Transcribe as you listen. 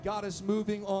God is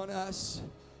moving on us.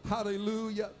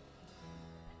 Hallelujah.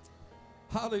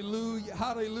 Hallelujah.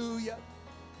 Hallelujah.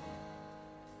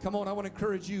 Come on, I want to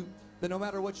encourage you that no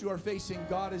matter what you are facing,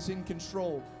 God is in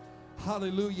control.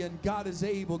 Hallelujah. And God is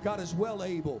able. God is well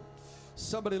able.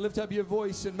 Somebody lift up your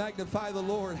voice and magnify the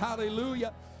Lord.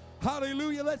 Hallelujah.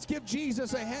 Hallelujah. Let's give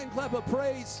Jesus a hand clap of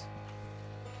praise.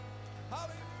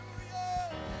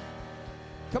 Hallelujah.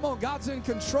 Come on, God's in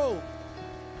control.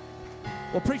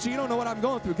 Well, preacher, you don't know what I'm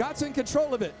going through. God's in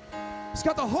control of it. He's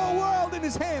got the whole world in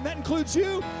his hand. That includes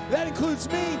you. That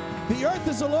includes me. The earth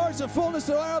is the Lord's, the fullness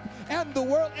thereof, and the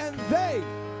world, and they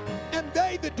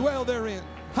that dwell therein.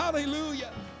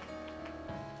 Hallelujah.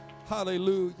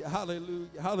 Hallelujah.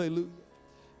 Hallelujah. Hallelujah.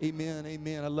 Amen.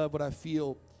 Amen. I love what I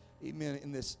feel. Amen.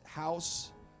 In this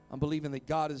house, I'm believing that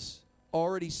God has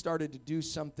already started to do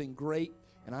something great,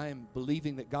 and I am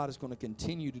believing that God is going to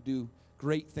continue to do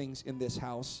great things in this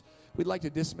house. We'd like to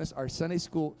dismiss our Sunday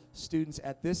school students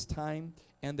at this time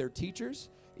and their teachers.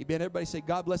 Amen. Everybody say,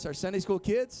 God bless our Sunday school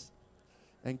kids,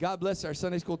 and God bless our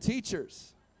Sunday school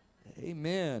teachers.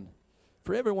 Amen.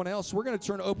 For everyone else, we're going to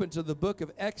turn open to the book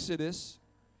of Exodus,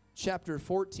 chapter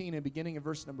 14, and beginning in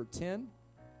verse number 10.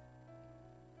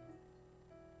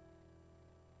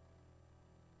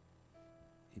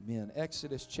 Amen.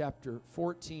 Exodus chapter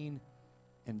 14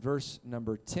 and verse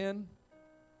number 10.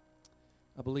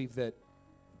 I believe that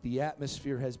the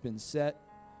atmosphere has been set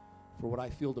for what I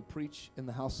feel to preach in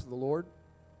the house of the Lord.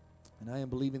 And I am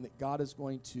believing that God is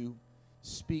going to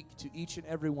speak to each and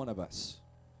every one of us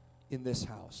in this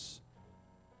house.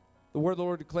 The word of the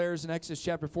Lord declares in Exodus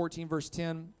chapter 14, verse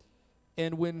 10,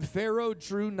 and when Pharaoh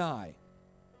drew nigh,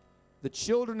 the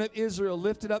children of Israel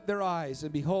lifted up their eyes,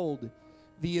 and behold,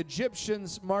 the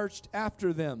Egyptians marched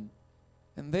after them,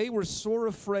 and they were sore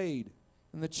afraid.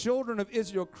 And the children of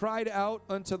Israel cried out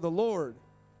unto the Lord.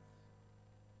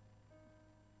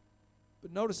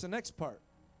 But notice the next part.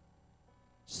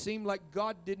 Seemed like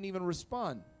God didn't even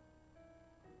respond.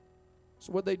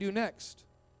 So what'd they do next?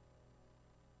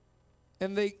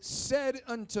 And they said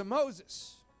unto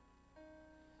Moses,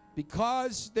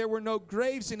 because there were no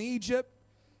graves in Egypt,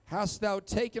 hast thou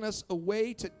taken us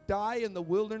away to die in the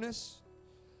wilderness?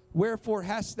 Wherefore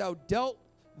hast thou dealt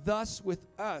thus with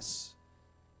us,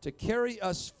 to carry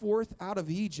us forth out of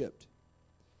Egypt?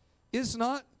 Is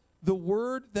not the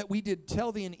word that we did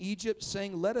tell thee in Egypt,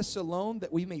 saying, let us alone,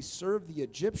 that we may serve the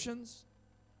Egyptians?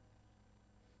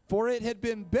 For it had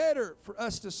been better for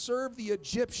us to serve the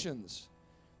Egyptians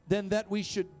than that we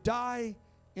should die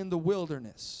in the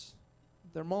wilderness.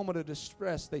 At their moment of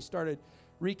distress, they started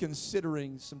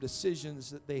reconsidering some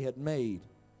decisions that they had made.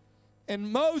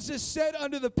 And Moses said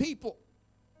unto the people,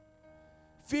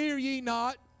 fear ye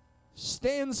not,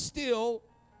 stand still,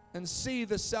 and see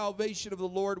the salvation of the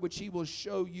Lord, which he will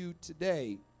show you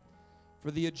today.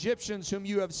 For the Egyptians whom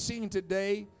you have seen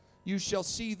today, you shall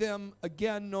see them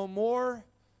again no more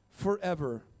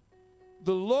forever.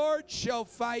 The Lord shall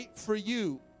fight for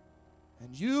you,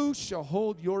 and you shall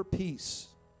hold your peace.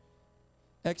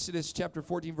 Exodus chapter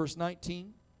 14, verse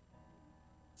 19.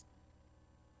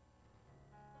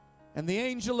 And the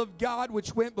angel of God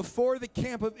which went before the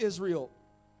camp of Israel,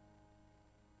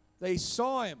 they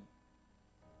saw him.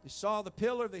 They saw the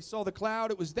pillar, they saw the cloud,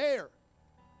 it was there.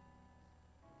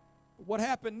 But what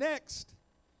happened next?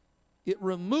 It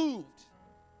removed,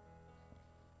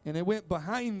 and it went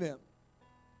behind them.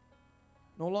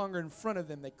 No longer in front of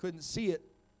them, they couldn't see it.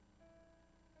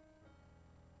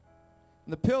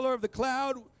 And the pillar of the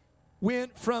cloud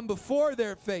went from before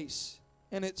their face,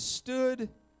 and it stood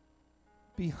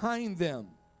behind them.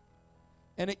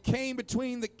 And it came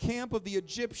between the camp of the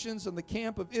Egyptians and the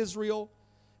camp of Israel,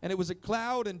 and it was a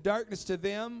cloud and darkness to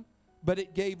them, but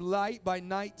it gave light by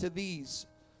night to these,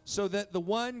 so that the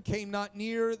one came not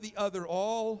near the other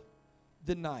all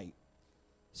the night.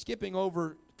 Skipping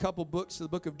over a couple books to the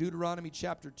book of Deuteronomy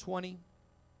chapter 20,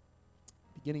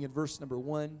 beginning in verse number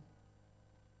 1.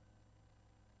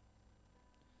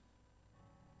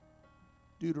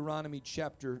 Deuteronomy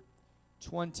chapter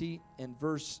 20 and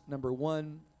verse number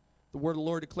 1. The word of the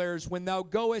Lord declares, when thou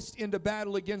goest into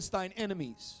battle against thine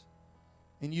enemies,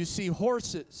 and you see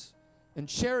horses and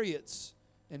chariots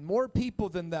and more people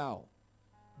than thou,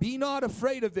 be not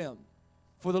afraid of them,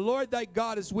 for the Lord thy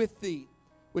God is with thee,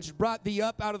 which brought thee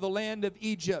up out of the land of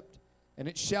Egypt. And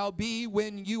it shall be,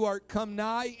 when you are come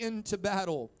nigh into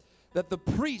battle, that the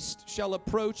priest shall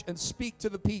approach and speak to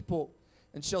the people,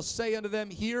 and shall say unto them,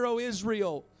 hear, O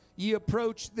Israel, ye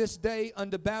approach this day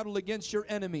unto battle against your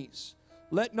enemies.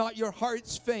 Let not your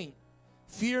hearts faint.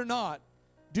 Fear not.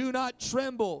 Do not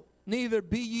tremble, neither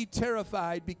be ye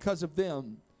terrified because of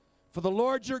them. For the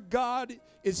Lord your God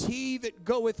is he that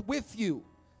goeth with you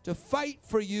to fight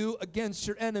for you against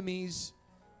your enemies,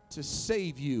 to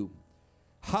save you.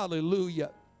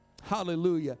 Hallelujah.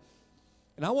 Hallelujah.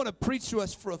 And I want to preach to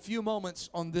us for a few moments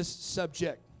on this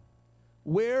subject.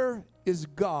 Where is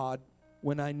God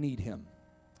when I need Him?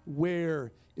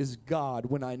 Where is God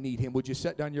when I need Him? Would you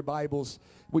set down your Bibles?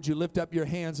 Would you lift up your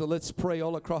hands and let's pray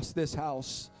all across this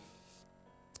house?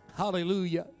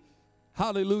 Hallelujah.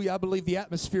 Hallelujah. I believe the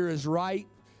atmosphere is right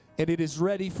and it is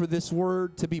ready for this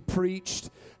word to be preached.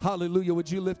 Hallelujah.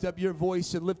 Would you lift up your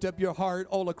voice and lift up your heart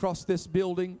all across this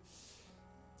building?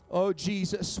 Oh,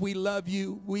 Jesus, we love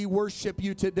you. We worship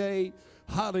you today.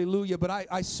 Hallelujah. But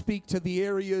I speak to the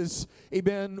areas,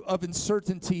 amen, of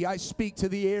uncertainty. I speak to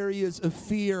the areas of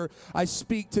fear. I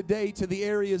speak today to the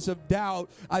areas of doubt.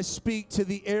 I speak to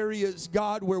the areas,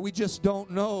 God, where we just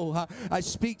don't know. I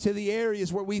speak to the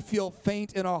areas where we feel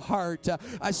faint in our heart.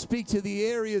 I speak to the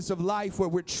areas of life where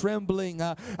we're trembling.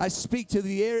 I speak to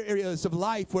the areas of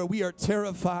life where we are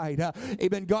terrified.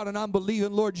 Amen, God, and I'm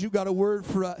believing, Lord, you got a word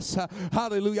for us.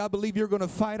 Hallelujah. I believe you're going to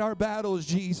fight our battles,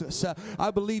 Jesus. I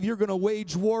believe you're going to wage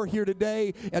war here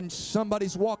today, and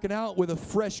somebody's walking out with a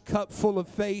fresh cup full of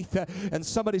faith, and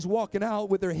somebody's walking out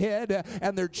with their head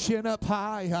and their chin up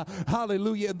high.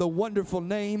 Hallelujah, in the wonderful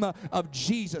name of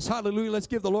Jesus. Hallelujah. Let's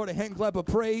give the Lord a hand clap of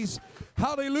praise.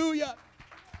 Hallelujah.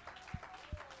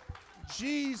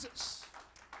 Jesus.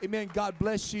 Amen. God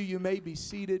bless you. You may be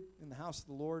seated in the house of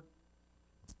the Lord.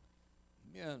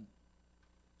 Amen.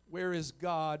 Where is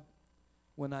God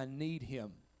when I need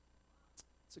Him?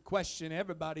 It's a question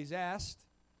everybody's asked.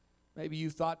 Maybe you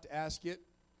thought to ask it.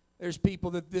 There's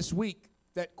people that this week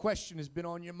that question has been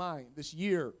on your mind. This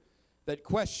year that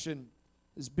question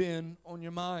has been on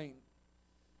your mind.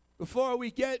 Before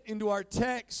we get into our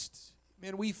text,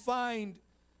 man, we find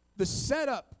the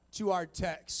setup to our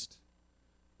text.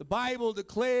 The Bible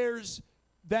declares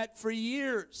that for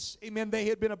years, amen, they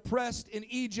had been oppressed in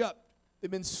Egypt.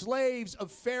 They've been slaves of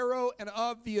Pharaoh and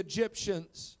of the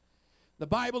Egyptians. The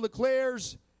Bible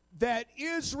declares that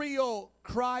Israel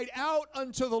cried out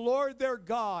unto the Lord their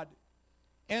God,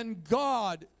 and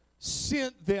God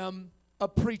sent them a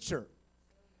preacher.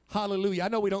 Hallelujah. I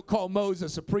know we don't call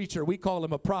Moses a preacher. We call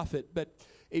him a prophet, but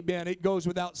amen, it goes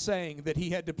without saying that he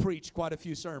had to preach quite a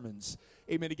few sermons,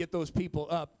 amen, to get those people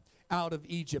up out of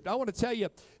Egypt. I want to tell you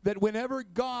that whenever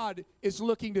God is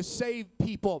looking to save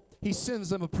people, He sends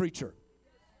them a preacher.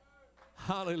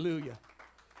 Hallelujah.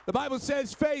 The Bible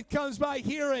says faith comes by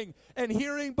hearing, and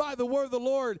hearing by the word of the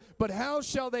Lord. But how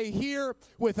shall they hear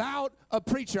without a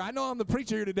preacher? I know I'm the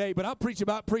preacher here today, but I'll preach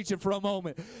about preaching for a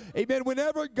moment. Amen.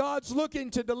 Whenever God's looking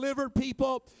to deliver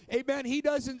people, amen, He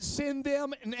doesn't send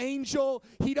them an angel.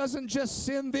 He doesn't just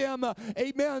send them,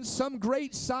 amen, some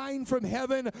great sign from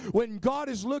heaven. When God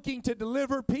is looking to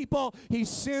deliver people, He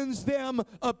sends them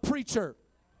a preacher.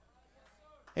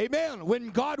 Amen. When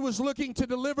God was looking to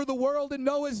deliver the world in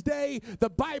Noah's day, the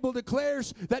Bible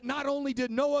declares that not only did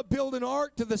Noah build an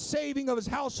ark to the saving of his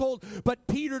household, but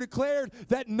Peter declared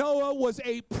that Noah was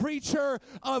a preacher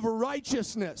of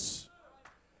righteousness.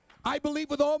 I believe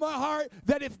with all my heart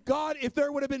that if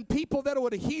there would have been people that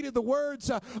would have heeded the words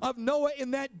of Noah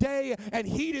in that day and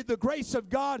heeded the grace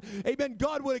of God, amen,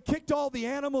 God would have kicked all the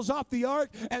animals off the ark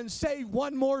and saved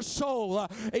one more soul,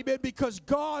 amen, because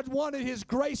God wanted His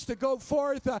grace to go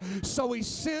forth, so He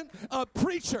sent a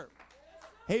preacher.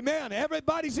 Amen.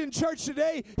 Everybody's in church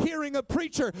today hearing a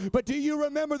preacher. But do you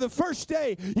remember the first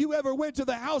day you ever went to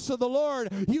the house of the Lord?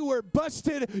 You were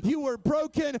busted. You were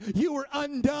broken. You were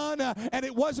undone. And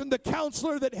it wasn't the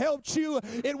counselor that helped you.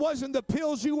 It wasn't the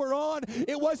pills you were on.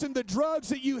 It wasn't the drugs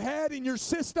that you had in your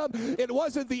system. It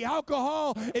wasn't the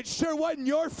alcohol. It sure wasn't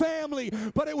your family.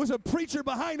 But it was a preacher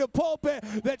behind a pulpit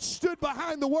that stood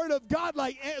behind the Word of God,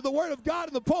 like the Word of God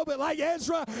in the pulpit like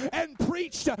Ezra, and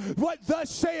preached what thus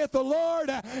saith the Lord.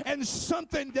 And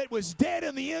something that was dead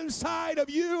in the inside of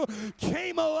you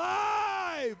came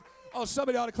alive. Oh,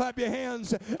 somebody ought to clap your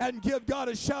hands and give God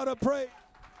a shout of praise.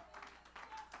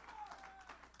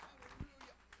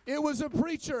 It was a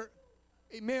preacher,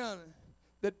 amen,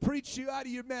 that preached you out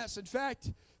of your mess. In fact,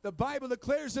 the Bible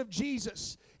declares of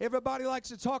Jesus. Everybody likes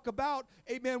to talk about,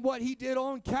 amen, what He did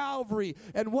on Calvary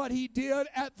and what He did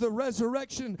at the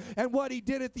resurrection and what He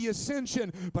did at the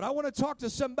ascension. But I want to talk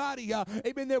to somebody,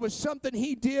 amen, there was something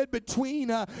He did between,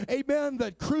 amen,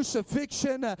 the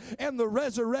crucifixion and the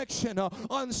resurrection.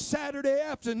 On Saturday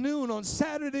afternoon, on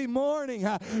Saturday morning,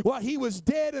 while He was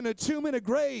dead in a tomb in a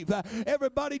grave,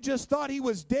 everybody just thought He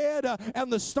was dead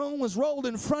and the stone was rolled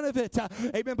in front of it.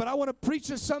 Amen. But I want to preach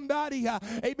to somebody,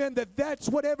 amen, that's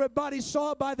what everybody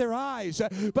saw by their eyes.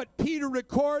 But Peter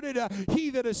recorded, he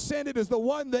that ascended is the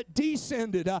one that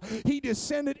descended. He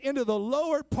descended into the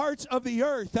lower parts of the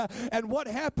earth. And what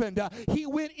happened? He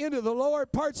went into the lower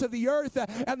parts of the earth,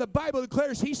 and the Bible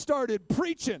declares he started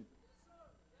preaching.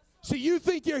 So you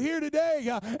think you're here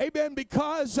today, amen,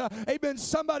 because, amen,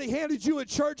 somebody handed you a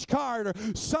church card or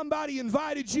somebody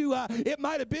invited you. It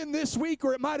might have been this week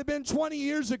or it might have been 20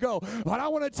 years ago. But I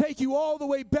want to take you all the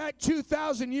way back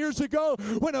 2,000 years ago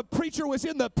when a preacher was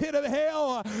in the pit of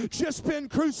hell, just been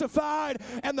crucified.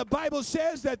 And the Bible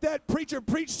says that that preacher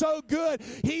preached so good,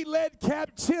 he led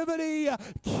captivity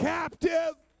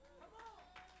captive.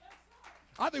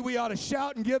 I think we ought to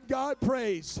shout and give God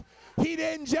praise. He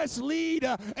didn't just lead,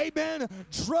 amen,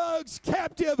 drugs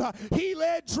captive. He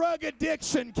led drug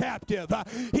addiction captive.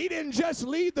 He didn't just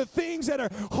lead the things that are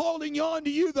holding on to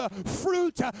you, the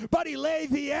fruit, but he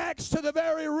laid the axe to the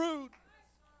very root.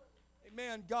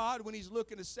 Amen. God, when he's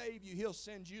looking to save you, he'll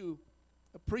send you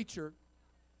a preacher.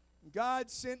 God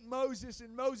sent Moses,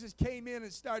 and Moses came in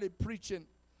and started preaching.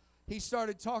 He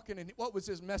started talking, and what was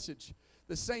his message?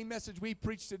 The same message we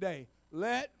preach today.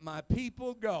 Let my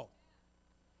people go.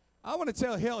 I want to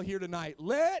tell hell here tonight,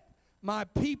 let my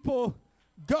people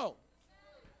go.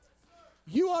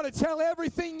 You ought to tell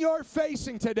everything you're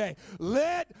facing today,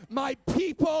 let my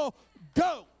people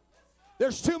go.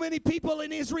 There's too many people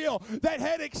in Israel that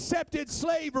had accepted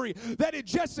slavery, that had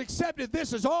just accepted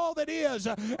this is all that is,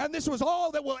 and this was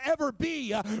all that will ever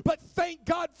be. But thank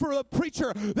God for a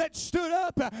preacher that stood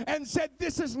up and said,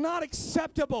 this is not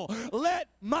acceptable. Let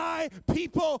my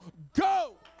people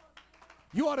go.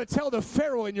 You ought to tell the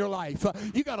Pharaoh in your life,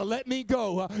 you got to let me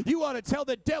go. You ought to tell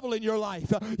the devil in your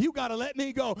life, you got to let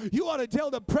me go. You ought to tell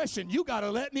depression, you got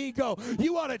to let me go.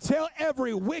 You ought to tell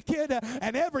every wicked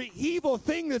and every evil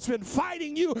thing that's been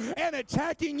fighting you and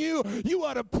attacking you, you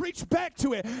ought to preach back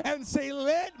to it and say,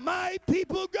 let my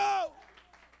people go.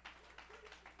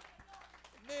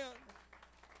 Man,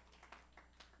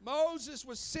 Moses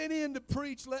was sent in to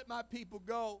preach, let my people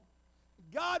go.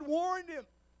 God warned him.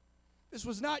 This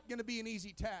was not going to be an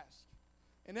easy task.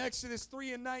 In Exodus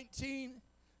 3:19,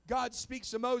 God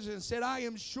speaks to Moses and said, I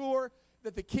am sure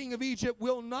that the king of Egypt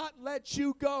will not let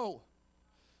you go,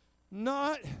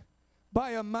 not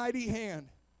by a mighty hand,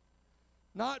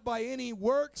 not by any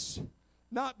works,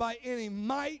 not by any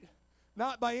might,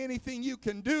 not by anything you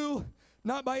can do,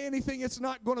 not by anything. It's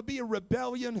not going to be a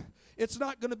rebellion. It's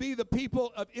not going to be the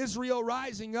people of Israel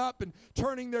rising up and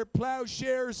turning their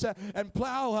plowshares and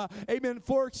plow, amen,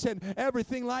 forks and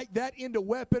everything like that into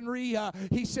weaponry.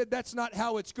 He said that's not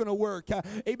how it's going to work.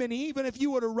 Amen. Even if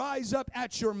you were to rise up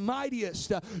at your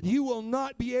mightiest, you will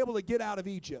not be able to get out of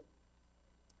Egypt.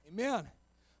 Amen.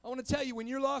 I want to tell you, when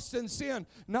you're lost in sin,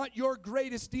 not your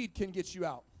greatest deed can get you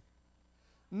out.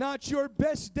 Not your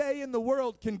best day in the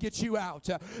world can get you out.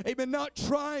 Amen. Not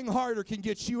trying harder can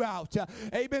get you out.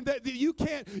 Amen. You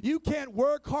can't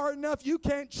work hard enough. You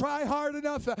can't try hard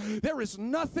enough. There is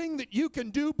nothing that you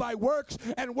can do by works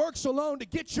and works alone to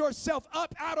get yourself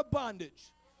up out of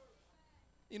bondage.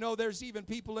 You know, there's even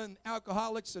people in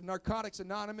Alcoholics and Narcotics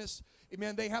Anonymous.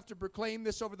 Amen. They have to proclaim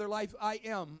this over their life. I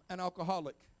am an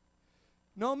alcoholic.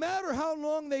 No matter how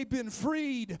long they've been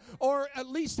freed, or at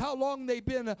least how long they've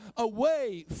been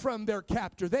away from their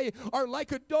captor, they are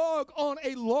like a dog on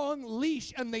a long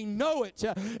leash, and they know it.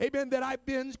 Amen, that I've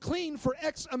been clean for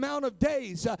X amount of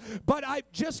days, but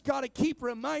I've just got to keep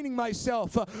reminding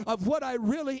myself of what I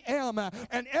really am.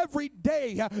 And every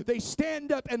day they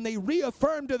stand up and they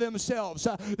reaffirm to themselves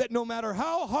that no matter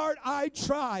how hard I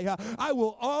try, I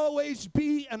will always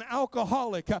be an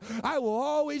alcoholic. I will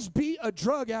always be a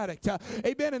drug addict.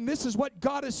 Amen. And this is what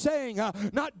God is saying,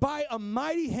 not by a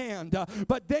mighty hand,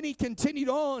 but then he continued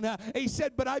on. He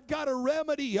said, but I've got a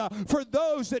remedy for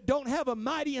those that don't have a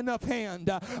mighty enough hand.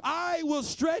 I will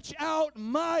stretch out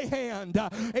my hand.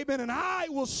 Amen. And I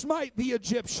will smite the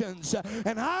Egyptians,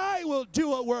 and I will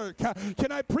do a work.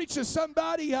 Can I preach to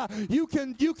somebody? You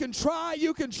can try,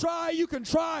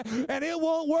 and it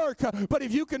won't work. But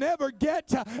if you can ever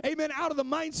get, amen, out of the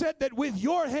mindset that with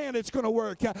your hand it's going to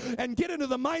work, and get into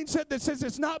the mindset that says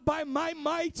it's not by my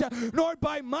might nor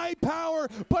by my power,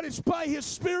 but it's by his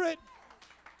Spirit.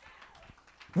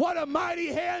 What a mighty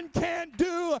hand can't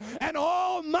do, an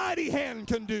almighty hand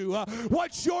can do.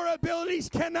 What your abilities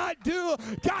cannot do,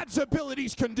 God's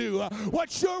abilities can do.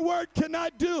 What your word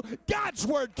cannot do, God's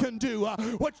word can do.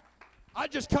 I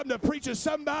just come to preach to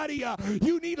somebody,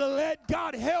 you need to let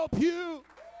God help you.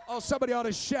 Oh, somebody ought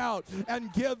to shout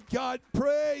and give God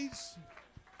praise.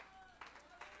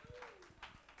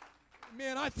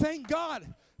 Man, I thank God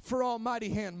for almighty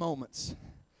hand moments.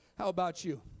 How about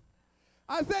you?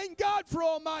 I thank God for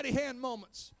almighty hand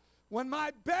moments. When my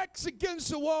back's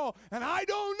against the wall and I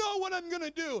don't know what I'm going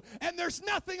to do and there's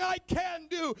nothing I can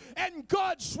do and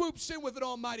God swoops in with an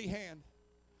almighty hand.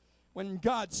 When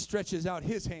God stretches out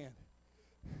his hand.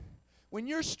 When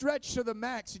you're stretched to the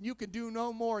max and you can do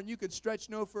no more and you can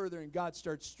stretch no further and God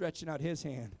starts stretching out his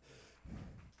hand.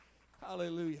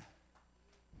 Hallelujah.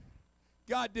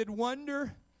 God did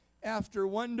wonder after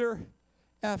wonder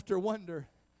after wonder.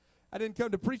 I didn't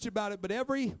come to preach about it, but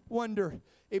every wonder,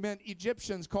 amen,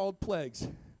 Egyptians called plagues.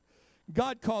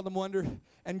 God called them wonder,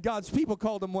 and God's people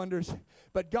called them wonders,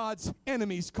 but God's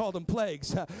enemies called them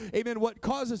plagues. Amen. What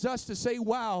causes us to say,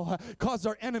 wow, causes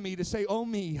our enemy to say, oh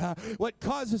me. What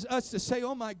causes us to say,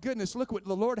 oh my goodness, look what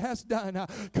the Lord has done,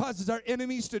 causes our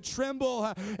enemies to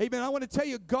tremble. Amen. I want to tell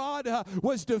you, God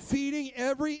was defeating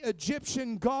every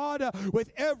Egyptian god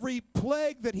with every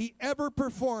plague that he ever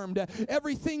performed.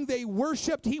 Everything they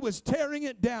worshiped, he was tearing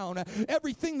it down.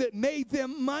 Everything that made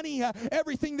them money,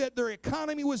 everything that their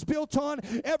economy was built on,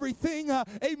 everything,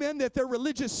 amen, that their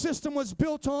religious system was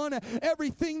built on,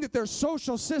 everything that their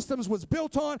social systems was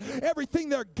built on, everything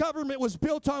their government was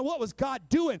built on. What was God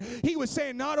doing? He was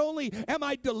saying, not only am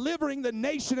I delivering the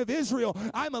nation of Israel,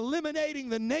 I'm eliminating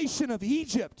the nation of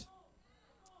Egypt.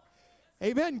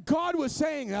 Amen. God was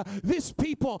saying this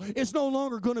people is no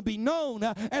longer going to be known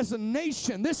as a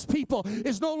nation. This people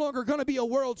is no longer going to be a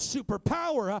world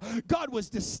superpower. God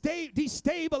was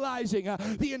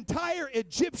destabilizing the entire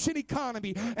Egyptian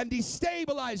economy and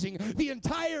destabilizing the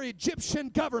entire Egyptian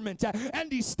government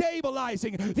and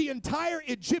destabilizing the entire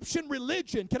Egyptian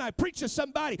religion. Can I preach to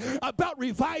somebody about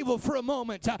revival for a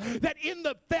moment? That in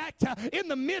the fact, in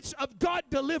the midst of God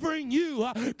delivering you,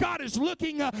 God is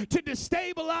looking to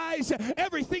destabilize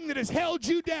everything that has held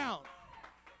you down.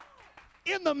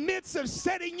 In the midst of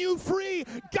setting you free,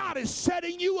 God is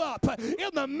setting you up. In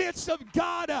the midst of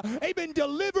God, amen,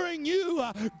 delivering you,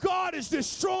 God is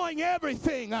destroying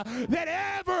everything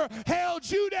that ever held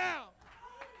you down.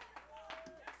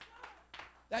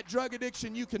 That drug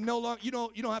addiction, you can no longer, you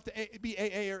don't have to be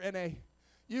AA or NA.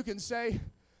 You can say,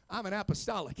 I'm an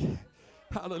apostolic.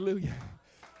 Hallelujah.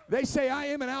 They say, I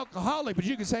am an alcoholic, but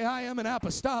you can say, I am an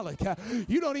apostolic.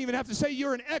 You don't even have to say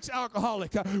you're an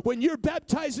ex-alcoholic. When you're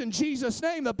baptized in Jesus'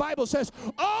 name, the Bible says,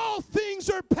 all things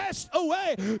are passed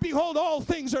away. Behold, all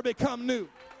things are become new.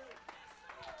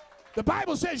 The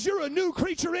Bible says you're a new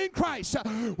creature in Christ.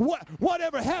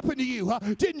 Whatever happened to you?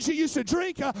 Didn't you used to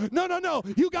drink? No.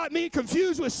 You got me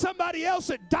confused with somebody else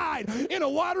that died in a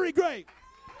watery grave.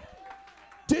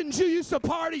 Didn't you used to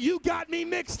party? You got me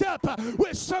mixed up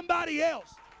with somebody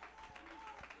else.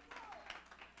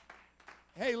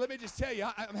 Hey, let me just tell you,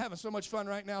 I'm having so much fun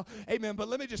right now. Amen. But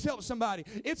let me just help somebody.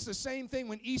 It's the same thing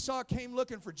when Esau came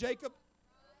looking for Jacob.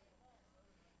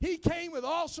 He came with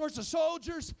all sorts of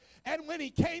soldiers, and when he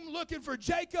came looking for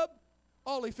Jacob,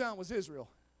 all he found was Israel.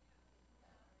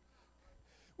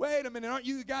 Wait a minute, aren't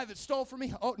you the guy that stole from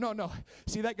me? Oh, no.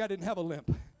 See, that guy didn't have a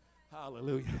limp.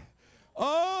 Hallelujah.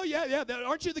 Oh, yeah.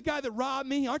 Aren't you the guy that robbed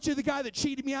me? Aren't you the guy that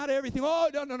cheated me out of everything? Oh,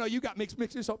 no. You got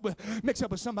mixed up with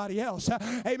somebody else.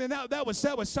 Amen. That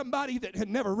was somebody that had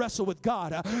never wrestled with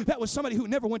God. That was somebody who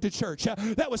never went to church.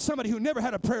 That was somebody who never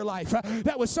had a prayer life.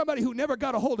 That was somebody who never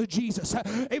got a hold of Jesus.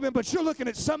 Amen. But you're looking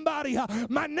at somebody,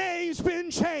 my name's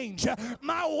been changed.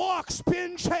 My walk's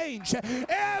been changed.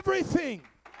 Everything's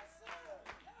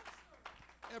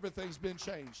been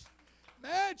changed.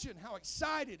 Imagine how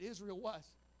excited Israel was.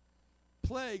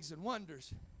 Plagues and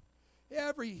wonders,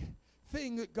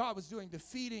 everything that God was doing,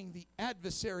 defeating the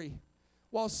adversary,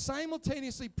 while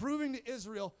simultaneously proving to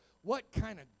Israel what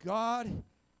kind of God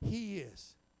he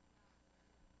is.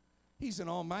 He's an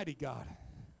almighty God.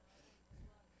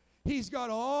 He's got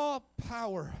all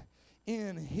power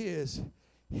in his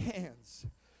hands.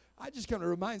 I just come to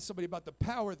remind somebody about the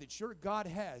power that your God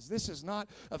has. This is not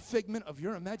a figment of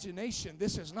your imagination.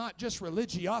 This is not just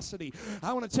religiosity.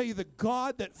 I want to tell you the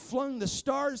God that flung the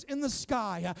stars in the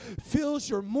sky fills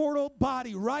your mortal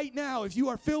body right now if you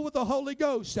are filled with the Holy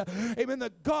Ghost. Amen.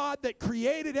 The God that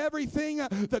created everything,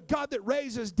 the God that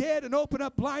raises dead and open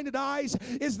up blinded eyes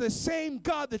is the same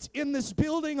God that's in this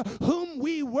building whom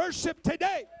we worship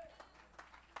today.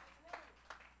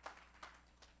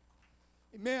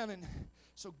 Amen. And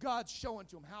so God's showing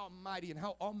to him how mighty and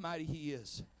how almighty he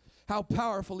is, how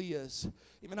powerful he is.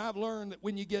 Even I've learned that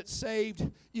when you get saved,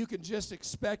 you can just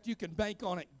expect, you can bank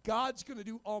on it. God's going to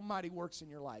do almighty works in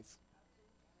your life.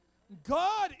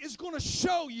 God is going to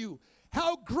show you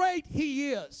how great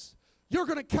he is. You're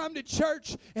going to come to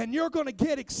church and you're going to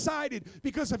get excited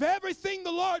because of everything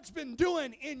the Lord's been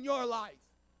doing in your life.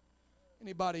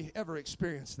 Anybody ever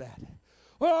experienced that?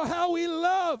 Oh, how we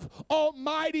love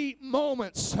almighty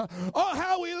moments. Oh,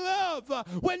 how we love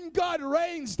when God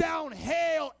rains down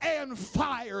hail and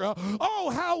fire. Oh,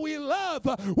 how we love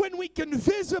when we can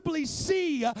visibly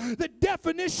see the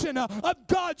definition of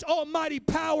God's almighty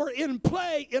power in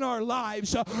play in our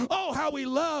lives. Oh, how we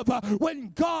love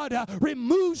when God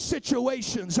removes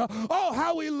situations. Oh,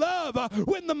 how we love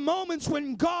when the moments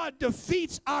when God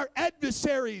defeats our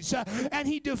adversaries and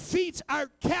He defeats our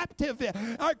captivity,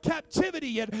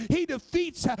 and He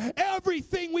defeats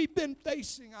everything we've been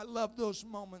facing. I love those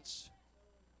moments.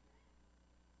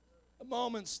 The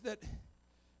moments that,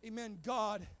 amen,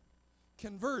 God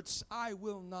converts, I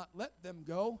will not let them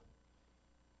go,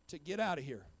 to get out of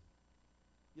here.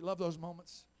 You love those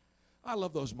moments? I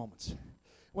love those moments.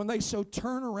 When they so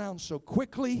turn around so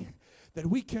quickly that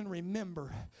we can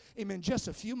remember, amen, just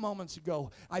a few moments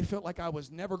ago, I felt like I was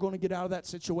never going to get out of that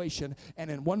situation. And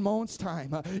in one moment's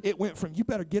time, it went from, you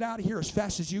better get out of here as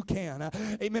fast as you can.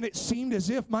 Amen. It seemed as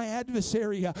if my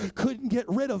adversary couldn't get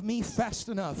rid of me fast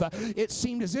enough. It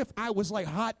seemed as if I was like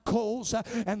hot coals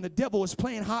and the devil was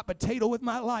playing hot potato with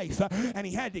my life. And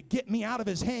he had to get me out of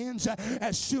his hands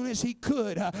as soon as he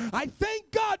could. I thank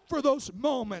God for those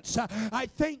moments. I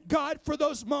thank God for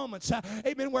those moments,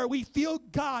 amen, where we feel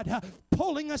God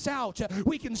pulling us out.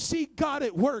 We can see God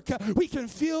at work. We can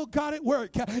feel God at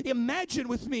work. Imagine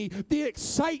with me the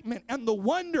excitement and the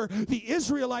wonder the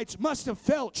Israelites must have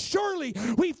felt. Surely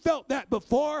we felt that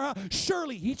before.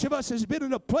 Surely each of us has been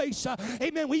in a place,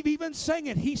 amen, we've even sang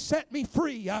it, He set me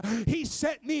free. He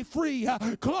set me free.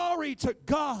 Glory to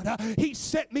God. He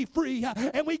set me free.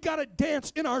 And we got to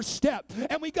dance in our step.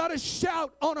 And we got to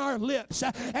shout on our lips.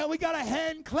 And we got to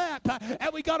hand clap.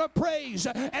 And we got to praise.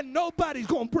 And nobody's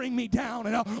going to bring me down.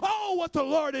 And oh, what the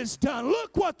Lord has done.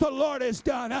 Look what the Lord has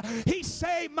done. He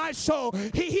saved my soul.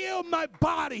 He healed my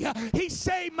body. He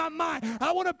saved my mind.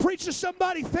 I want to preach to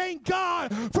somebody, thank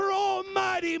God for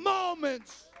almighty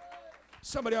moments.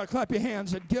 Somebody ought to clap your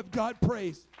hands and give God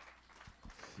praise.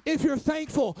 If you're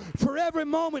thankful for every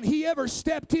moment He ever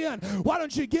stepped in, why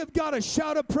don't you give God a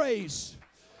shout of praise?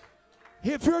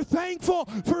 If you're thankful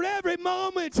for every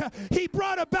moment He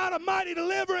brought about a mighty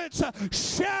deliverance,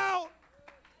 shout.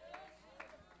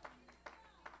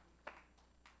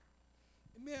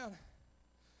 Amen.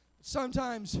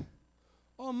 Sometimes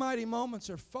almighty moments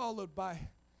are followed by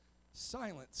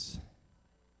silence.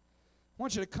 I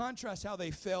want you to contrast how they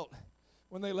felt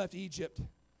when they left Egypt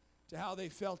to how they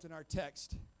felt in our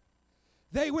text.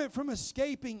 They went from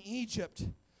escaping Egypt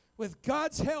with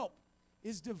God's help,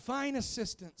 His divine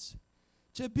assistance,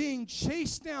 to being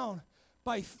chased down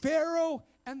by Pharaoh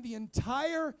and the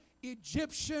entire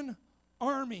Egyptian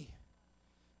army.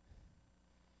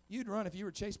 You'd run if you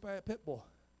were chased by a pit bull,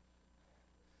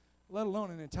 let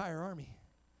alone an entire army.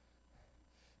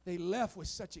 They left with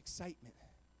such excitement.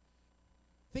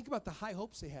 Think about the high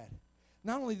hopes they had.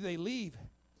 Not only did they leave,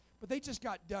 but they just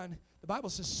got done, the Bible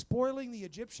says, spoiling the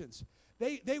Egyptians.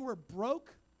 They were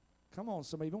broke. Come on,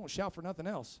 somebody, don't shout for nothing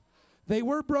else. They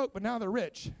were broke, but now they're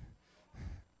rich.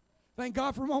 Thank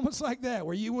God for moments like that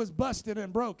where you was busted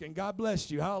and broken. God bless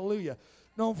you. Hallelujah.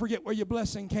 Don't forget where your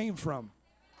blessing came from.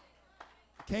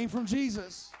 It came from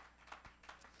Jesus.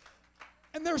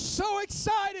 And they're so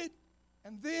excited.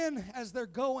 And then as they're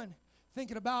going,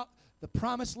 thinking about the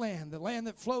promised land, the land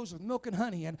that flows with milk and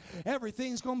honey, and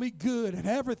everything's going to be good, and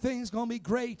everything's going to be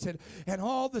great, and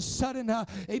all of a sudden,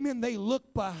 amen, they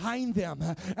look behind them,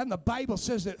 and the Bible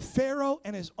says that Pharaoh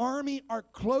and his army are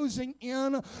closing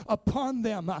in upon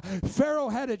them. Pharaoh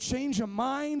had a change of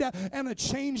mind and a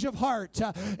change of heart.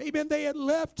 Amen, they had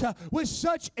left with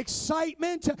such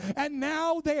excitement, and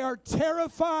now they are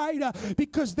terrified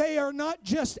because they are not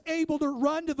just able to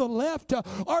run to the left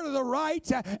or to the right,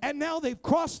 and now they've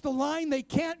crossed the line. They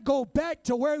can't go back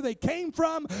to where they came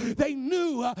from. They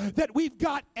knew that we've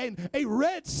got a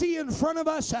Red Sea in front of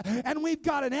us, and we've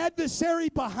got an adversary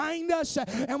behind us,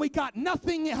 and we got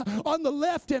nothing on the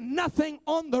left and nothing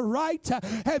on the right.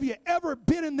 Have you ever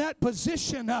been in that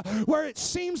position where it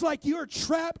seems like you're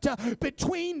trapped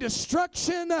between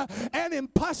destruction and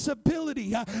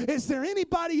impossibility? Is there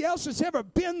anybody else that's ever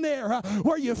been there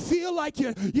where you feel like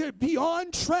you're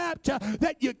beyond trapped,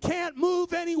 that you can't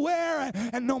move anywhere,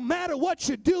 and no matter what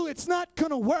you do, it's not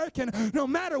going to work, and no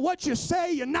matter what you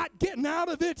say, you're not getting out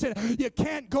of it, and you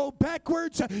can't go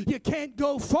backwards, you can't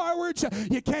go forwards,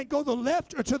 you can't go to the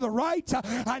left or to the right?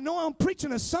 I know I'm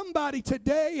preaching to somebody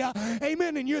today,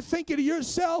 amen, and you're thinking to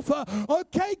yourself,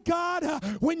 okay, God,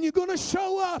 when you going to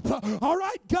show up? All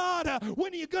right, God,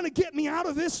 when are you going to get me out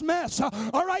of this mess?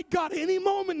 All right, God, any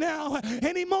moment now,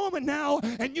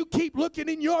 and you keep looking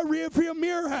in your rearview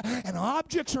mirror, and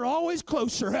objects are always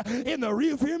closer in the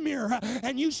rearview mirror. mirror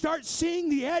and you start seeing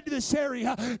the adversary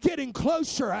getting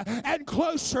closer and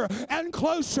closer and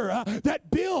closer. That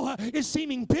bill is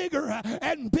seeming bigger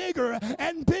and bigger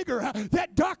and bigger.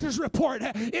 That doctor's report,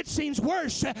 it seems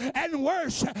worse and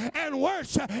worse and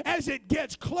worse as it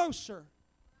gets closer.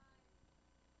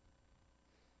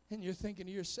 And you're thinking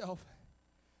to yourself,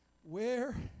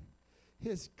 where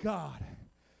is God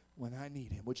when I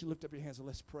need him? Would you lift up your hands and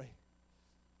let's pray?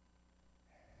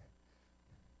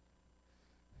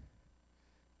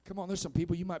 Come on, there's some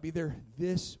people, you might be there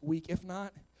this week. If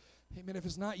not, amen, if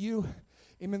it's not you,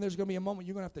 amen, there's going to be a moment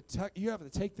you're going to have to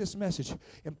take this message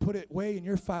and put it way in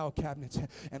your file cabinets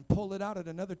and pull it out at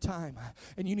another time.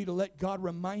 And you need to let God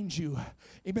remind you,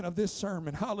 amen, of this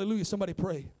sermon. Hallelujah. Somebody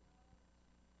pray.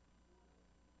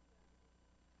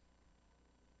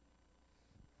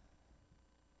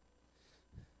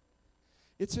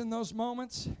 It's in those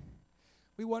moments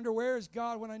we wonder, where is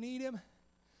God when I need him?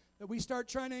 That we start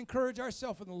trying to encourage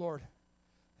ourselves in the Lord.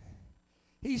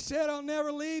 He said, I'll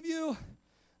never leave you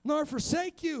nor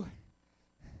forsake you.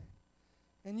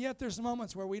 And yet there's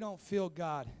moments where we don't feel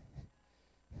God.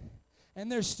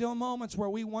 And there's still moments where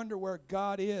we wonder where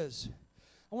God is.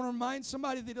 I want to remind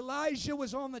somebody that Elijah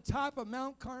was on the top of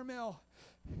Mount Carmel.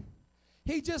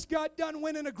 He just got done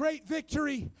winning a great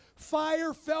victory.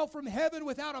 Fire fell from heaven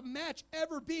without a match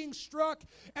ever being struck,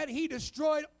 and he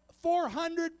destroyed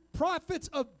 400 prophets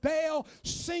of Baal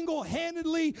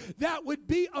single-handedly. That would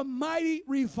be a mighty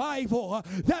revival.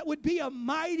 That would be a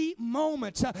mighty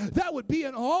moment. That would be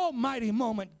an almighty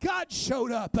moment. God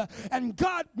showed up, and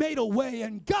God made a way,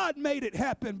 and God made it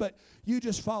happen. But you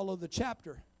just follow the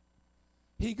chapter.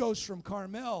 He goes from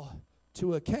Carmel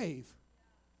to a cave.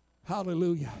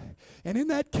 Hallelujah. And in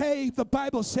that cave, the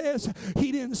Bible says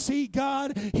he didn't see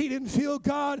God. He didn't feel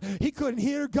God. He couldn't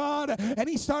hear God. And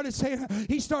he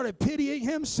started pitying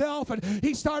himself, and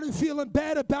he started feeling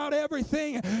bad about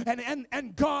everything.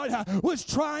 And God was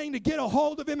trying to get a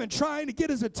hold of him and trying to get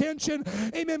his attention.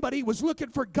 Amen. But he was looking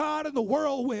for God in the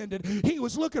whirlwind, and he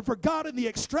was looking for God in the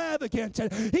extravagant,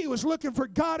 and he was looking for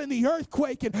God in the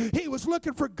earthquake, and he was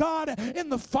looking for God in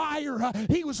the fire.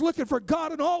 He was looking for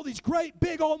God in all these great,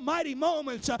 big, almighty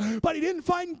moments, but he didn't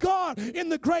find God in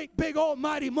the great, big,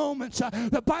 almighty moments.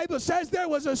 The Bible says there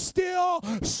was a still,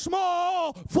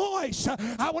 small voice.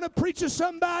 I want to preach to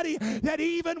somebody that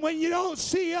even when you don't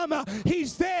see him,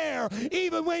 he's there.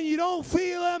 Even when you don't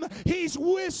feel him, he's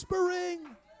whispering.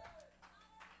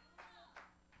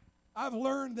 I've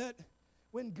learned that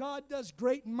when God does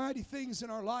great and mighty things in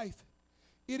our life,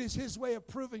 it is his way of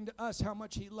proving to us how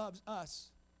much he loves us.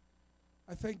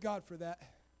 I thank God for that.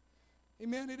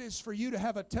 Amen. It is for you to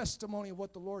have a testimony of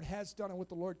what the Lord has done and what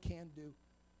the Lord can do.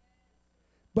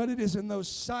 But it is in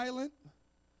those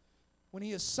when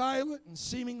he is silent and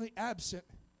seemingly absent,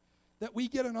 that we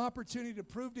get an opportunity to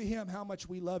prove to him how much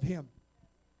we love him.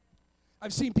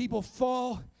 I've seen people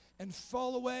fall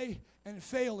away and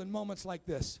fail in moments like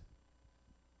this.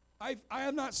 I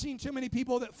have not seen too many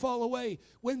people that fall away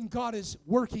when God is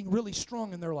working really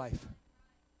strong in their life.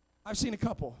 I've seen a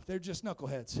couple. They're just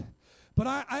knuckleheads. But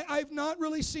I've not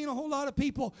really seen a whole lot of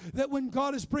people that when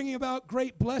God is bringing about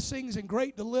great blessings and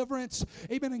great deliverance,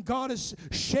 amen, and God is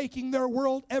shaking their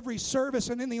world every service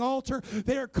and in the altar,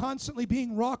 they are constantly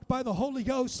being rocked by the Holy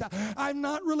Ghost. I've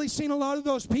not really seen a lot of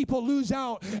those people lose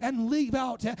out and leave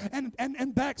out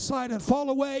and backslide and fall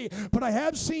away. But I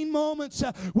have seen moments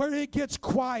where it gets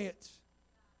quiet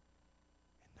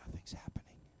and nothing's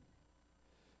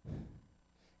happening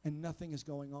and nothing is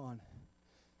going on,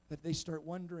 that they start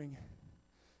wondering,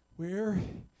 where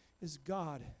is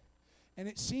God? And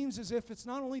it seems as if it's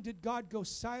not only did God go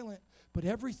silent, but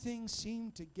everything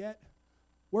seemed to get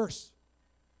worse.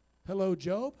 Hello,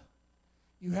 Job.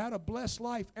 You had a blessed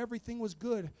life. Everything was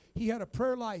good. He had a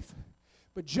prayer life.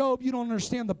 But Job, you don't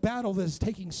understand the battle that is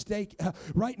taking stake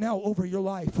right now over your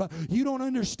life. You don't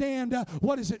understand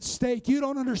what is at stake. You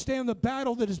don't understand the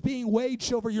battle that is being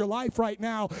waged over your life right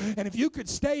now. And if you could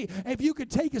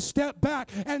take a step back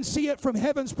and see it from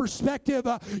heaven's perspective,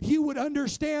 you would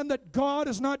understand that God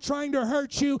is not trying to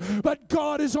hurt you, but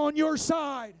God is on your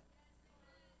side.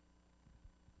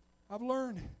 I've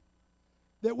learned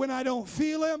that when I don't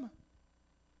feel him,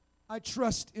 I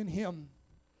trust in him.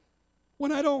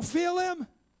 When I don't feel him,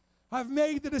 I've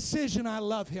made the decision I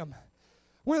love him.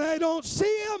 When I don't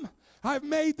see him, I've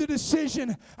made the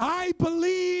decision I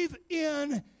believe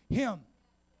in him.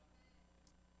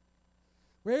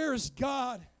 Where's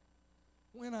God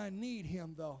when I need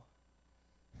him, though?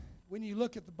 When you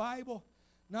look at the Bible,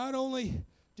 not only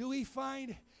do we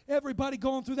find everybody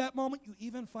going through that moment, you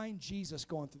even find Jesus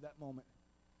going through that moment.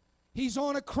 He's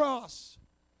on a cross.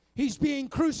 He's being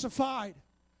crucified.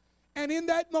 And in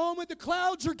that moment, the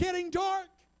clouds are getting dark.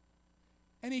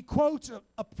 And he quotes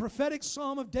a prophetic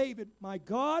psalm of David. My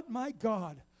God,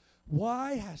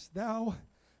 why hast thou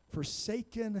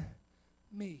forsaken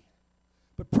me?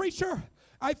 But preacher,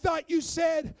 I thought you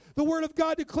said the Word of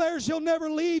God declares He'll never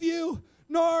leave you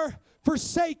nor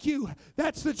forsake you.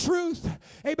 That's the truth.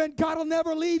 Amen. God will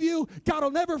never leave you. God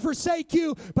will never forsake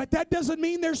you. But that doesn't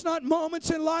mean there's not moments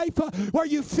in life where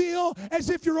you feel as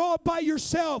if you're all by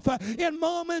yourself. In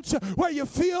moments where you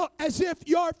feel as if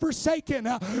you're forsaken.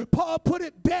 Paul put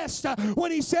it best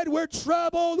when he said we're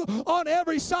troubled on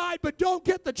every side, but don't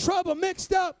get the trouble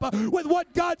mixed up with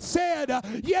what God said.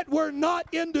 Yet we're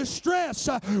not in distress.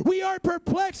 We are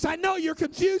perplexed. I know you're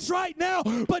confused right now,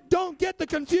 but don't get the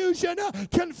confusion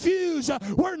confused.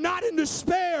 We're not in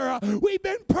despair. We've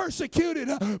been persecuted,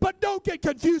 but don't get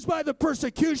confused by the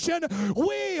persecution.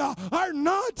 We are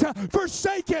not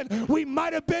forsaken. We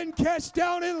might have been cast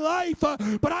down in life,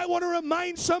 but I want to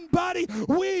remind somebody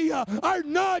we are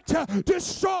not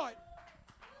destroyed.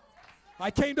 I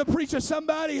came to preach to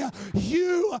somebody,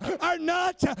 you are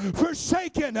not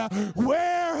forsaken.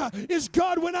 Where is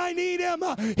God when I need Him?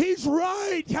 He's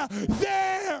right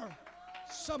there.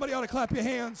 Somebody ought to clap your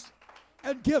hands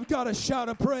and give God a shout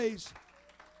of praise.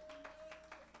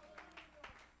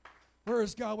 Where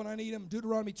is God when I need Him?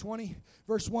 Deuteronomy 20,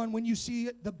 verse 1. When you see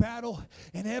the battle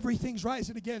and everything's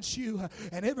rising against you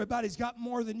and everybody's got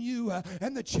more than you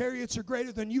and the chariots are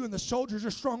greater than you and the soldiers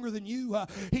are stronger than you,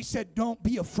 He said, don't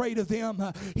be afraid of them.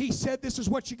 He said, this is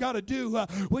what you got to do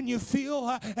when you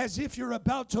feel as if you're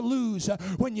about to lose,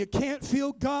 when you can't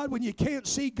feel God, when you can't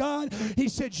see God. He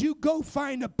said, you go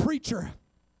find a preacher.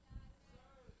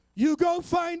 You go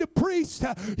find a priest.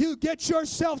 You get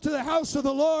yourself to the house of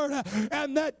the Lord,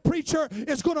 and that preacher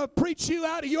is going to preach you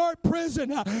out of your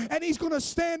prison, and he's going to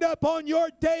stand up on your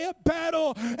day of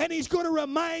battle, and he's going to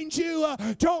remind you,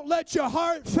 don't let your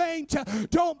heart faint.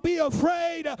 Don't be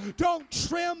afraid. Don't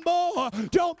tremble.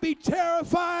 Don't be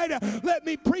terrified. Let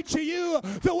me preach to you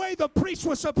the way the priest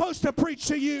was supposed to preach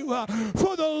to you.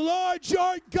 For the Lord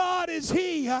your God is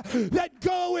He that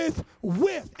goeth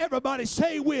with. Everybody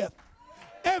say with.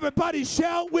 Everybody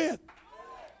shout with.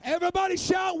 Everybody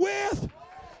shout with.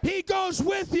 He goes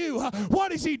with you.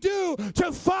 What does He do?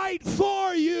 To fight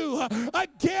for you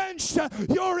against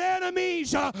your enemies,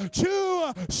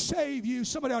 to save you.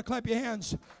 Somebody ought to clap your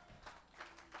hands.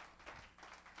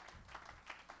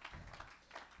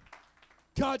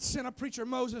 God sent a preacher,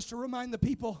 Moses, to remind the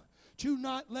people, do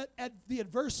not let the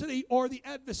adversity or the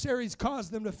adversaries cause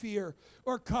them to fear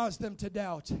or cause them to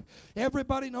doubt.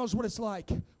 Everybody knows what it's like.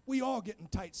 We all get in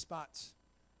tight spots.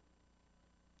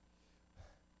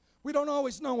 We don't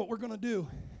always know what we're going to do.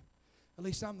 At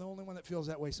least I'm the only one that feels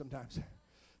that way sometimes.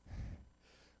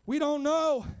 We don't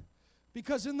know,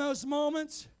 because in those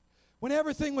moments when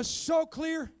everything was so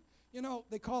clear, you know,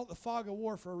 they call it the fog of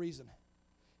war for a reason.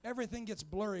 Everything gets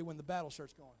blurry when the battle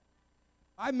starts going.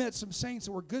 I met some saints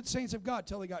that were good saints of God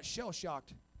till they got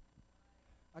shell-shocked.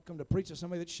 I come to preach to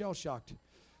somebody that's shell-shocked.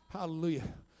 Hallelujah.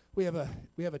 We have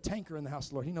a tanker in the house of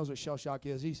the Lord. He knows what shell-shock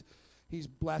is. He's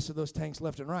blasted those tanks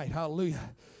left and right. Hallelujah.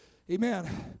 Amen.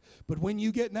 But when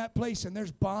you get in that place and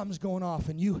there's bombs going off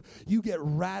and you get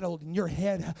rattled in your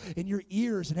head and your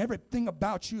ears and everything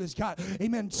about you has got,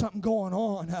 amen, something going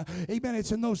on. Amen.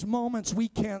 It's in those moments we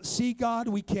can't see God,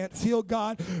 we can't feel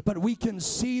God, but we can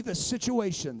see the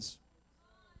situations.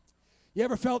 You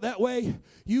ever felt that way?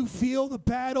 You feel the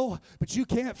battle, but you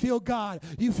can't feel God.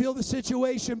 You feel the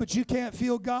situation, but you can't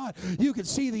feel God. You can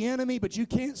see the enemy, but you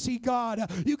can't see God.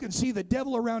 You can see the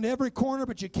devil around every corner,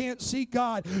 but you can't see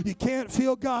God. You can't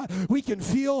feel God. We can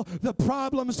feel the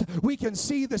problems. We can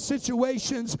see the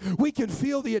situations. We can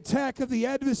feel the attack of the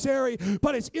adversary,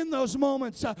 but it's in those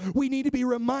moments we need to be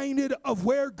reminded of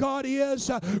where God is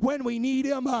when we need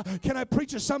Him. Can I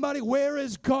preach to somebody? Where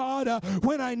is God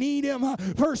when I need Him?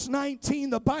 Verse 19.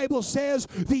 The Bible says,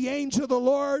 the angel of the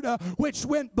Lord, which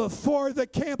went before the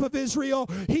camp of Israel,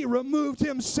 he removed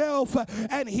himself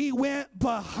and he went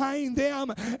behind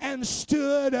them and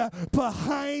stood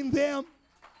behind them.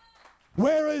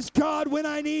 Where is God when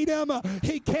I need Him?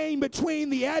 He came between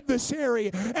the adversary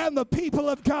and the people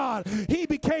of God. He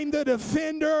became the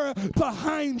defender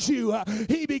behind you.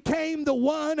 He became the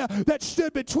one that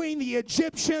stood between the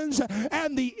Egyptians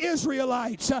and the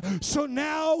Israelites. So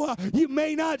now you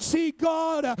may not see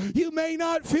God, you may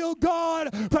not feel God,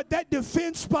 but that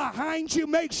defense behind you,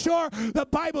 make sure. The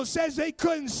Bible says they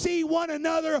couldn't see one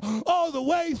another all the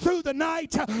way through the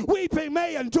night. Weeping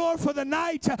may endure for the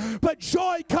night, but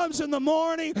joy comes in the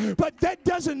morning, but that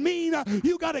doesn't mean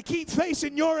you got to keep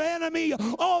facing your enemy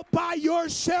all by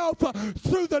yourself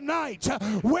through the night.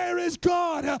 Where is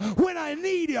God when I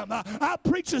need him? I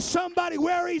preach to somebody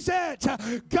where he's at.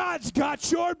 God's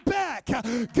got your back.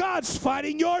 God's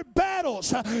fighting your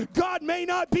battles. God may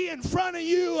not be in front of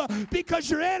you because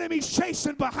your enemy's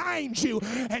chasing behind you,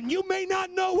 and you may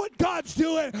not know what God's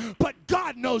doing, but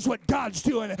God knows what God's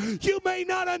doing. You may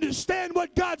not understand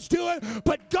what God's doing,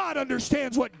 but God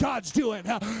understands what God's doing.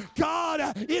 God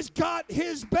has got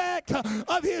his back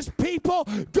of his people.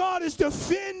 God is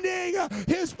defending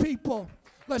his people.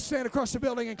 Let's stand across the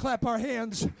building and clap our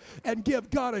hands and give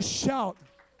God a shout.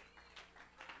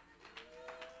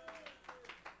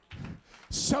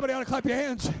 Somebody ought to clap your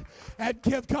hands and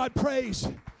give God praise.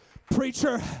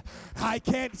 Preacher, I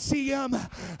can't see him.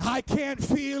 I can't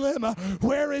feel him.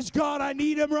 Where is God? I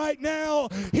need him right now.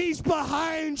 He's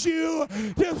behind you,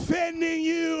 defending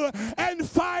you, and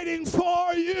fighting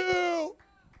for you.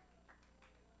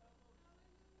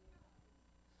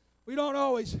 We don't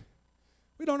always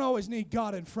need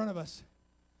God in front of us.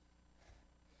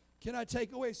 Can I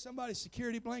take away somebody's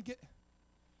security blanket?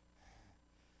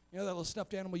 You know that little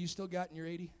stuffed animal you still got in your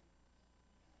 80?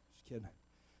 Just kidding.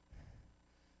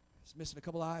 It's missing a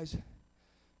couple eyes.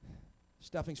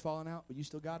 Stuffing's falling out, but you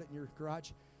still got it in your garage.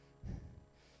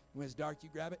 When it's dark, you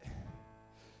grab it.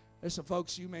 There's some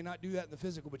folks, you may not do that in the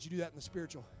physical, but you do that in the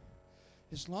spiritual.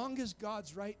 As long as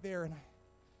God's right there, and I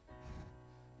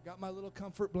got my little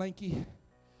comfort blankie.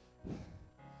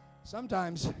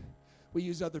 Sometimes we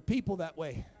use other people that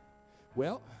way.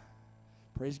 Well,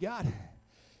 praise God.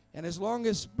 And as long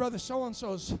as Brother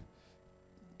so-and-so's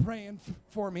praying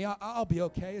for me, I'll be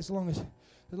okay. As long as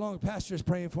the pastor is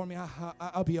praying for me,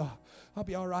 I'll be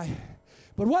all right.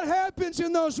 But what happens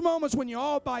in those moments when you're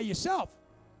all by yourself?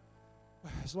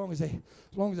 As long as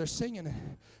they're singing,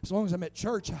 as long as I'm at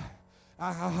church,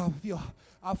 I'll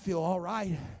feel all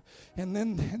right. And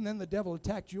then the devil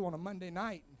attacked you on a Monday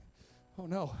night. Oh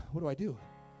no, what do I do?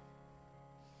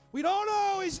 We don't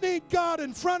always need God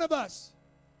in front of us.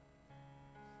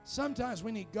 Sometimes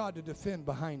we need God to defend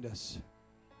behind us.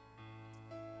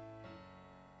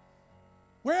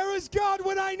 Where is God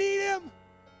when I need him?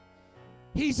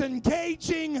 He's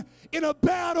engaging in a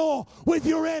battle with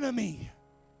your enemy.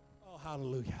 Oh,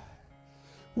 hallelujah.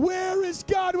 Where is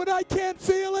God when I can't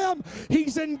feel him?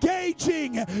 He's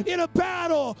engaging in a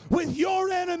battle with your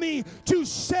enemy to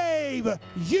save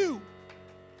you.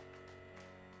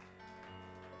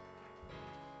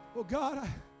 Well, God,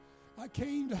 I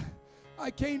came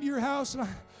to your house and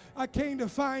I came to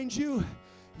find you.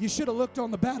 You should have looked on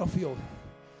the battlefield.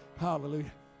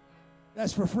 Hallelujah.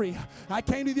 That's for free. I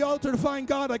came to the altar to find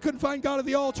God. I couldn't find God at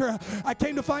the altar. I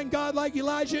came to find God like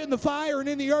Elijah in the fire and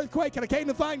in the earthquake. And I came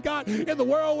to find God in the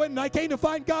whirlwind. And I came to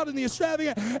find God in the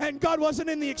extravagant. And God wasn't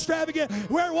in the extravagant.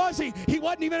 Where was he? He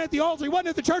wasn't even at the altar. He wasn't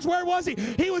at the church. Where was he?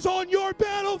 He was on your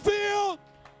battlefield.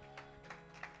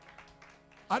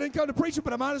 I didn't come to preach it,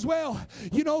 but I might as well.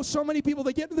 You know, so many people,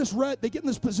 they get in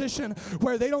this position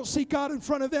where they don't see God in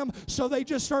front of them, so they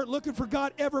just start looking for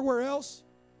God everywhere else.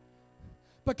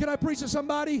 But can I preach to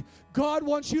somebody? God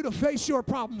wants you to face your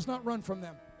problems, not run from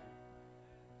them.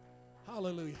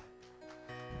 Hallelujah.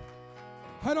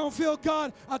 I don't feel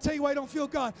God. I'll tell you why I don't feel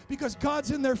God. Because God's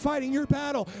in there fighting your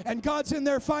battle. And God's in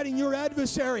there fighting your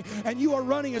adversary. And you are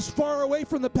running as far away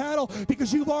from the battle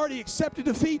because you've already accepted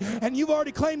defeat. And you've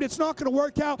already claimed it's not going to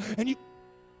work out. And you...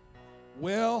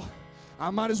 Well, I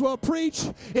might as well preach.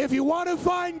 If you want to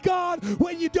find God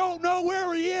when you don't know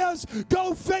where he is,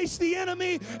 go face the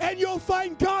enemy. And you'll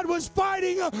find God was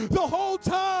fighting the whole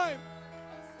time.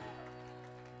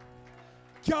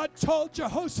 God told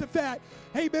Jehoshaphat,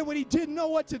 amen, when he didn't know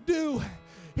what to do,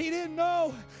 he didn't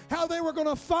know how they were going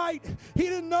to fight. He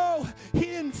didn't know. He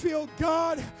didn't feel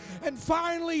God. And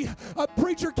finally, a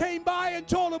preacher came by and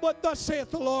told him what thus saith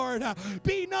the Lord.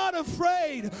 Be not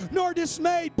afraid nor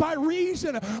dismayed by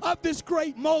reason of this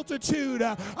great multitude.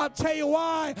 I'll tell you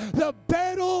why. The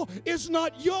battle is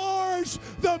not yours.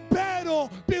 The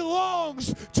battle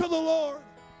belongs to the Lord.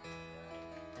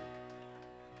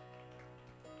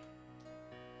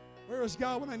 Where is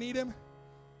God when I need him?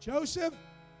 Joseph,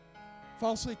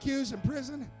 falsely accused in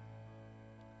prison.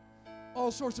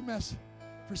 All sorts of mess.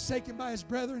 Forsaken by his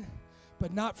brethren,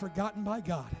 but not forgotten by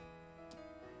God.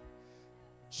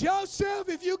 Joseph,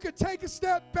 if you could take a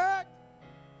step back,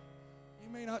 you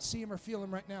may not see him or feel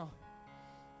him right now,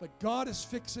 but God is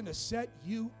fixing to set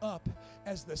you up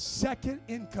as the second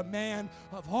in command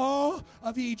of all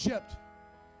of Egypt.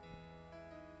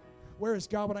 Where is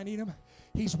God when I need him?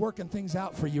 He's working things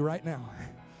out for you right now.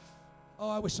 Oh,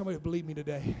 I wish somebody would believe me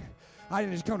today. I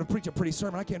didn't just come to preach a pretty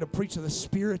sermon. I came to preach to the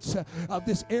spirits of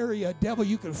this area. Devil,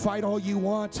 you can fight all you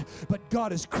want, but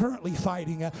God is currently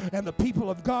fighting, and the people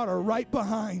of God are right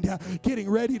behind, getting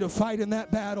ready to fight in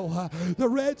that battle. The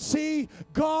Red Sea,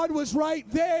 God was right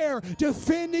there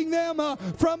defending them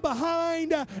from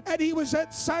behind, and he was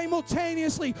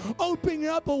simultaneously opening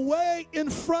up a way in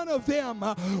front of them.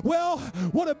 Well,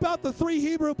 what about the 3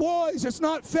 Hebrew boys? It's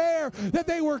not fair that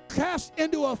they were cast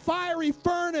into a fiery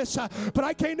furnace, but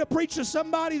I came to preach to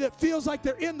somebody that feels like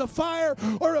they're in the fire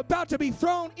or about to be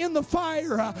thrown in the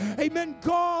fire. Amen.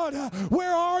 God,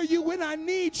 where are you when I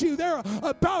need you? They're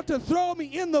about to throw me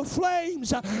in the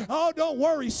flames. Oh, don't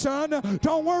worry, son.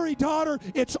 Don't worry, daughter.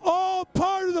 It's all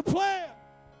part of the plan.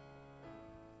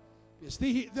 Yes,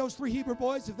 those 3 Hebrew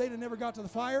boys, if they'd have never got to the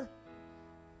fire,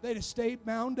 they'd have stayed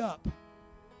bound up.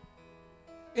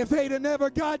 If they'd have never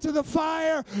got to the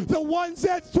fire, the ones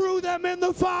that threw them in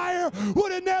the fire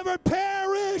would have never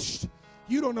perished.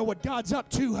 You don't know what God's up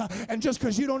to, and just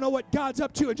because you don't know what God's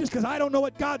up to, and just because I don't know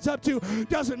what God's up to,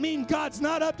 doesn't mean God's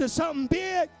not up to something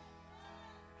big.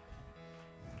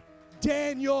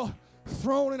 Daniel,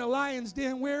 thrown in a lion's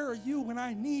den, where are you when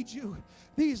I need you?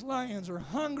 These lions are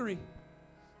hungry.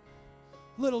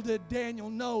 Little did Daniel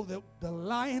know that the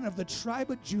Lion of the tribe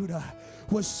of Judah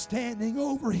was standing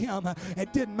over him.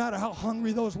 It didn't matter how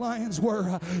hungry those lions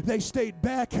were. They stayed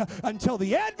back until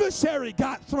the adversary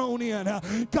got thrown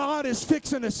in. God is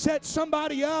fixing to set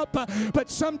somebody up, but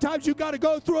sometimes you got to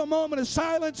go through a moment of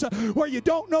silence where you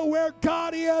don't know where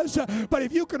God is. But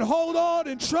if you can hold on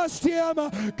and trust him,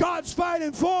 God's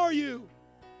fighting for you.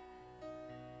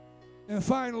 And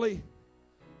finally,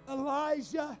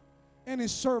 Elijah and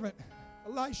his servant,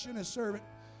 Elisha and his servant,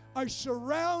 are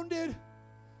surrounded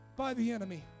by the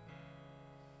enemy.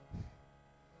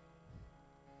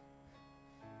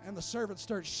 And the servant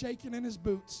starts shaking in his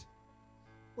boots.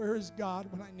 Where is God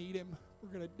when I need him? We're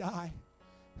going to die.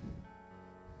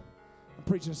 I'm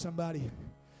preaching to somebody.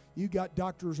 You got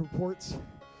doctor's reports,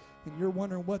 and you're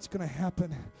wondering what's going to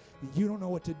happen. You don't know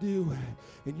what to do,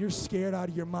 and you're scared out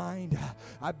of your mind.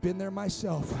 I've been there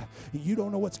myself. You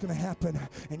don't know what's going to happen,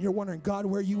 and you're wondering, God,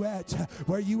 where you at?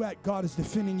 Where you at? God is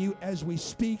defending you as we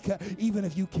speak, even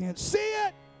if you can't see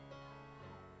it.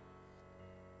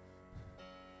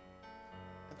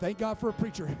 And thank God for a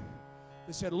preacher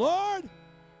that said, Lord,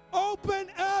 open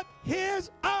up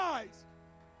his eyes.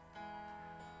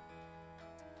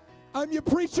 I'm your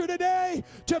preacher today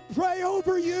to pray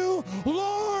over you.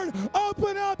 Lord,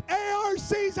 open up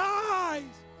ARC's eyes.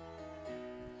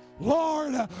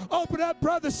 Lord, open up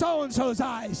brother so-and-so's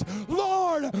eyes.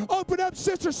 Lord, open up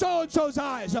sister so-and-so's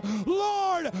eyes.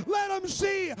 Lord, let them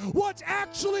see what's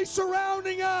actually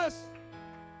surrounding us.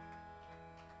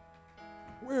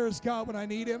 Where is God when I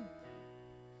need him?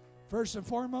 First and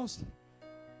foremost,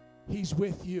 he's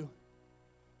with you.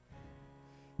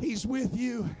 He's with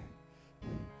you.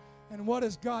 And what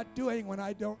is God doing when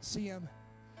I don't see him?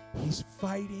 He's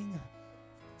fighting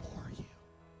for you.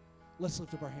 Let's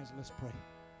lift up our hands and let's pray.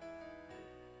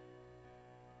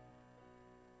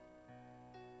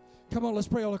 Come on, let's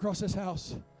pray all across this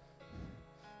house.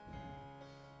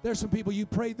 There's some people, you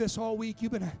prayed this all week.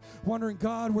 You've been wondering,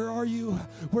 God, where are you?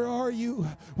 Where are you?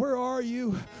 Where are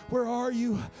you? Where are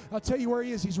you? I'll tell you where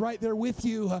he is. He's right there with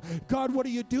you. God, what are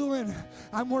you doing?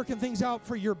 I'm working things out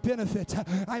for your benefit.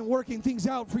 I'm working things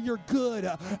out for your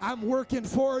good. I'm working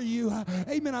for you.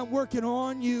 Amen. I'm working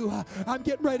on you. I'm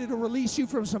getting ready to release you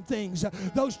from some things.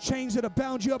 Those chains that have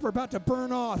bound you up are about to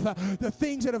burn off. The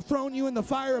things that have thrown you in the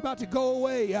fire are about to go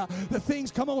away. The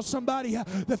things, come on somebody,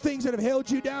 the things that have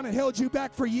held you down and held you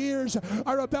back for years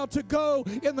are about to go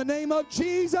in the name of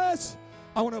Jesus.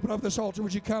 I want to open up this altar.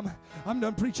 Would you come? I'm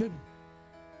done preaching.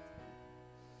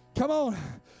 Come on.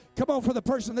 Come on, for the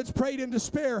person that's prayed in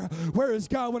despair, where is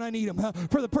God when I need him?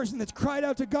 For the person that's cried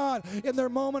out to God in their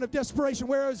moment of desperation,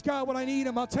 where is God when I need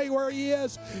him? I'll tell you where he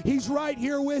is. He's right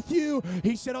here with you.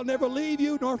 He said, I'll never leave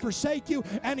you nor forsake you,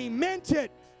 and he meant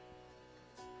it.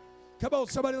 Come on,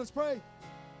 somebody, let's pray.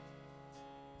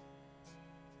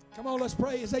 Come on, let's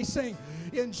pray as they sing.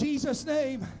 In Jesus'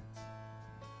 name.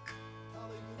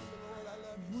 Hallelujah, Lord, I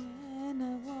love you. When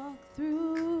I walk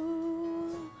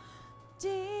through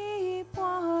deep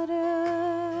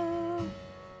water,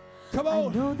 come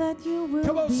on. I know that you will.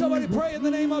 Come on, somebody pray in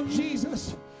the name of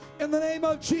Jesus. In the name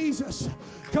of Jesus.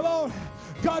 Come on.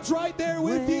 God's right there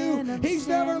with you. He's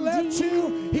never left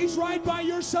you. He's right by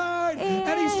your side.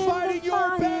 And he's fighting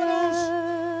your battles.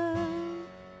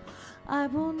 I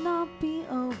will not be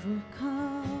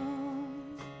overcome.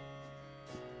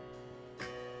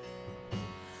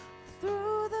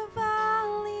 Through the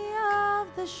valley of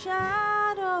the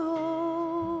shadow,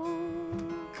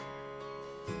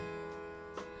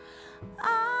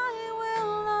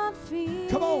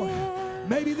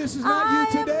 Maybe this is not you I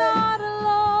am today. not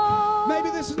alone. Maybe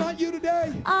this is not you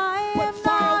today. I but am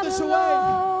file not this away.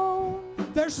 alone.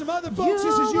 There's some other folks.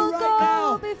 This is you will right go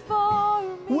now. before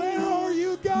me. Where are you,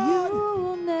 You God?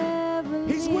 will never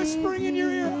He's leave whispering in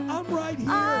your ear, me. I'm right here.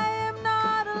 I am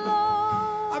not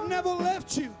alone. I've never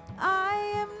left you. I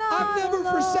am not I've never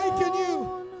forsaken you.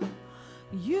 alone.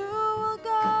 You will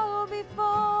go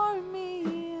before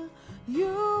me.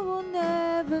 You will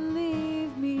never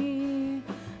leave me.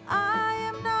 I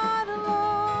am not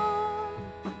alone.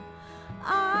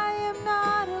 I am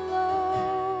not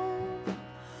alone.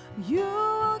 You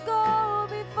will go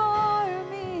before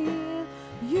me.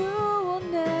 You will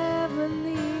never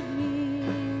leave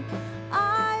me.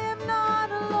 I am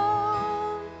not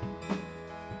alone.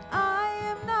 I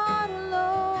am not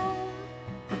alone.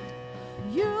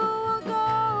 You will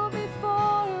go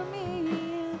before me.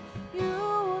 You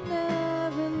will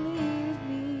never leave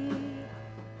me.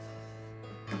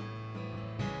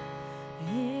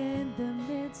 In the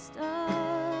midst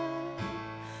of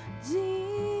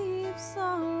deep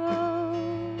sorrow,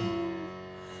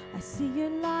 I see your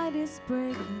light is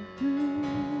breaking through.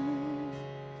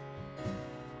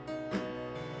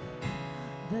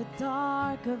 The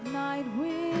dark of night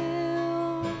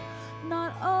will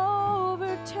not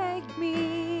overtake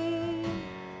me.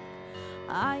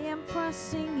 I am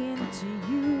pressing into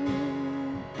you.